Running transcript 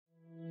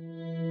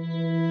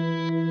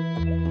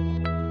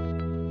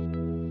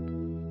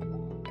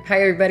Hi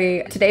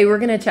everybody. Today we're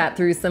going to chat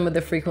through some of the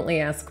frequently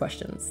asked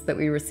questions that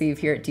we receive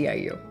here at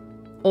DIU.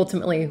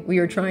 Ultimately, we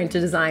are trying to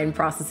design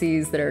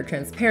processes that are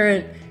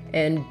transparent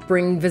and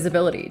bring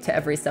visibility to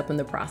every step in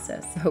the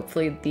process.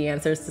 Hopefully the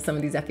answers to some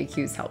of these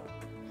FAQs help.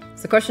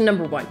 So question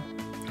number one,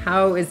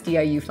 how is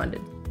DIU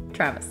funded?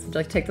 Travis, would you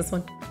like to take this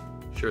one?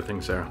 Sure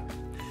thing, Sarah.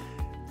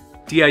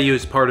 DIU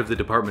is part of the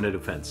Department of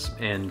Defense,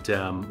 and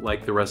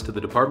like the rest of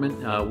the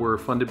department, we're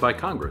funded by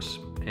Congress.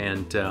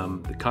 And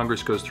the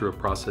Congress goes through a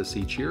process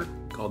each year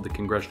called the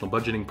Congressional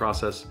Budgeting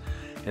Process,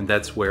 and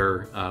that's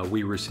where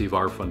we receive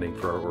our funding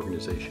for our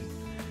organization.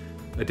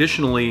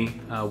 Additionally,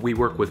 we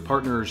work with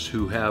partners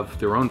who have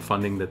their own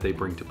funding that they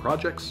bring to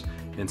projects,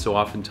 and so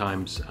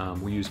oftentimes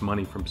we use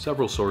money from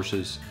several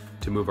sources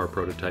to move our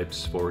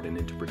prototypes forward and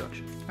into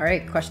production. All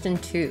right, question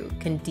two,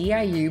 can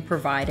DIU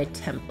provide a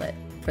template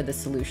for the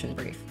solution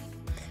brief?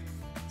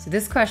 So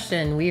this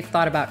question we've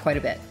thought about quite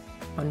a bit.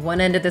 On one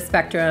end of the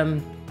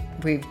spectrum,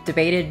 we've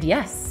debated,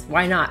 yes,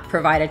 why not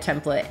provide a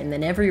template? And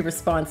then every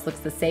response looks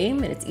the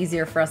same and it's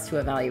easier for us to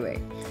evaluate.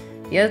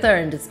 The other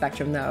end of the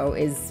spectrum, though,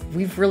 is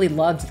we've really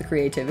loved the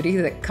creativity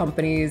that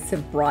companies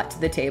have brought to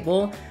the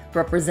table,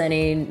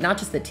 representing not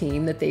just the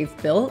team that they've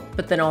built,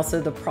 but then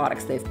also the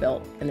products they've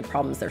built and the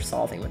problems they're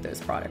solving with those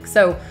products.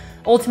 So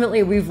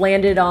ultimately, we've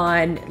landed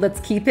on let's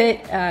keep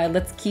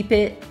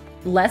it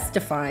less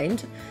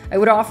defined. I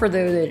would offer,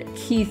 though, that a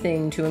key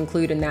thing to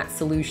include in that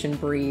solution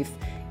brief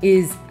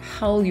is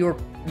how your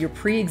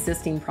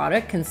pre-existing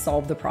product can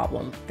solve the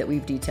problem that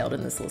we've detailed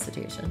in the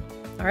solicitation.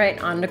 All right,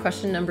 on to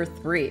question number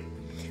three.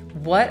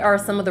 What are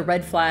some of the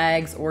red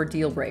flags or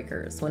deal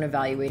breakers when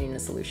evaluating a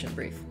solution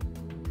brief?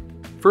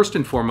 First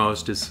and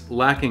foremost is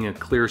lacking a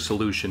clear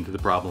solution to the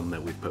problem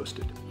that we've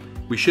posted.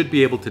 We should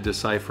be able to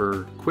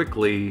decipher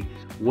quickly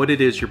what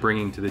it is you're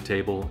bringing to the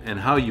table and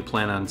how you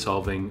plan on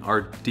solving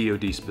our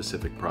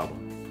DoD-specific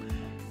problem.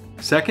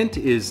 Second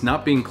is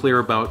not being clear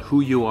about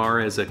who you are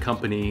as a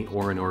company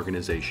or an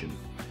organization.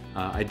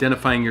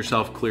 Identifying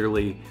yourself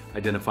clearly,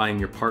 identifying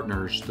your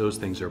partners, those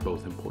things are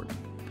both important.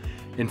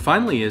 And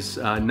finally is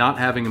not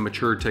having a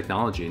mature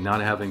technology, not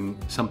having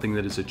something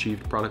that has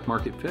achieved product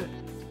market fit.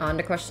 On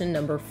to question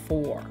number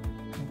four.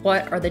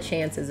 What are the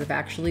chances of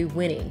actually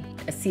winning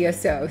a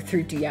CSO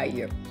through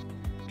DIU?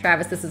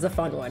 Travis, this is a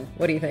fun one.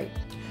 What do you think?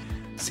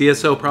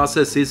 CSO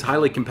process is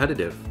highly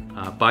competitive.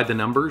 By the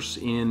numbers,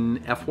 in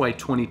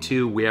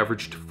FY22, we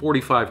averaged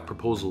 45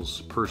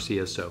 proposals per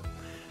CSO.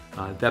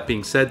 That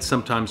being said,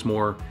 sometimes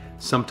more,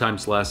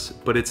 sometimes less,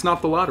 but it's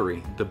not the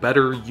lottery. The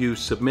better you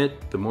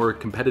submit, the more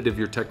competitive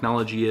your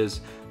technology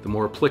is, the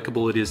more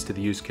applicable it is to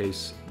the use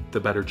case, the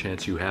better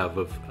chance you have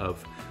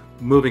of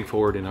moving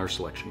forward in our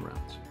selection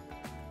rounds.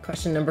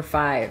 Question number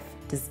five,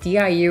 does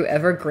DIU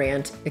ever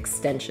grant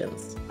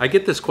extensions? I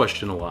get this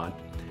question a lot.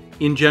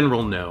 In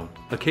general, no.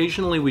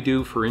 Occasionally we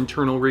do for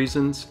internal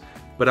reasons,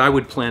 but I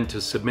would plan to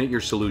submit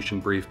your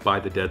solution brief by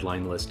the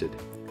deadline listed.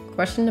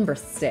 Question number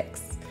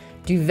six.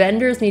 Do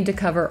vendors need to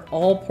cover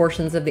all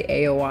portions of the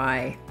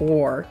AOI,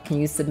 or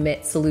can you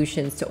submit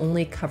solutions to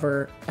only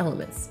cover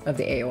elements of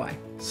the AOI?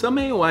 Some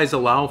AOIs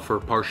allow for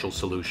partial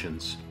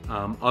solutions.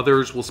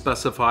 Others will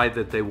specify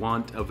that they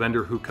want a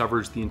vendor who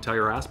covers the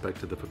entire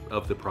aspect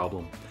of the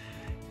problem.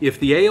 If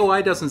the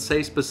AOI doesn't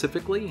say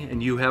specifically,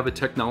 and you have a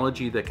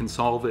technology that can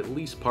solve at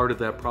least part of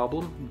that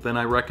problem, then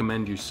I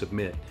recommend you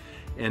submit.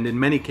 And in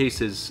many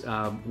cases,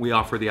 we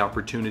offer the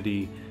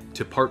opportunity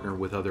to partner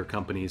with other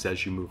companies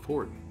as you move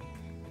forward.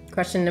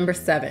 Question number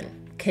seven,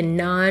 can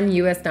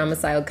non-US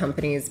domiciled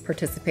companies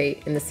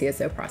participate in the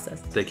CSO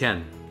process? They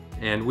can,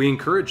 and we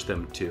encourage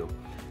them to.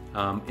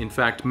 In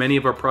fact, many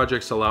of our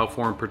projects allow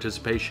foreign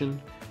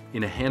participation.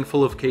 In a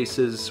handful of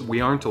cases,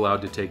 we aren't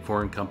allowed to take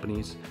foreign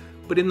companies,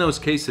 but in those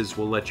cases,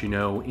 we'll let you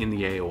know in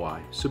the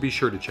AOI, so be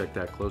sure to check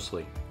that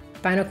closely.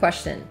 Final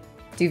question,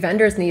 do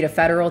vendors need a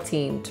federal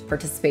team to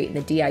participate in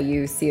the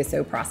DIU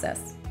CSO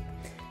process?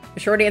 The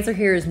short answer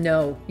here is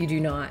no, you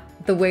do not.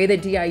 The way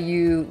that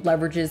DIU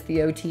leverages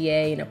the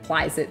OTA and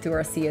applies it through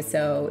our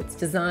CSO, it's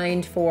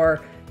designed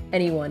for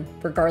anyone,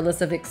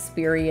 regardless of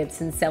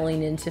experience in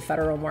selling into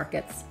federal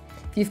markets.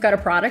 If you've got a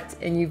product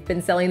and you've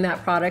been selling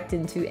that product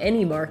into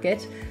any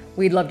market,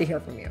 we'd love to hear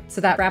from you.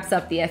 So that wraps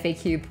up the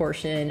FAQ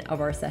portion of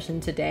our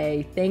session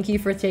today. Thank you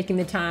for taking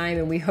the time,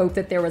 and we hope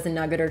that there was a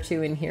nugget or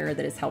two in here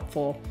that is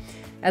helpful.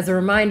 As a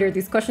reminder,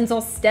 these questions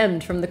all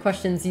stemmed from the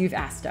questions you've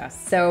asked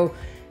us. So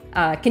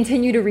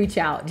continue to reach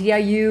out.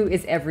 DIU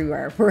is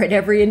everywhere. We're at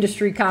every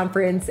industry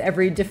conference,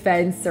 every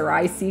defense or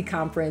IC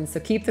conference. So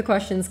keep the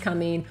questions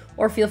coming,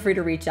 or feel free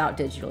to reach out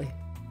digitally.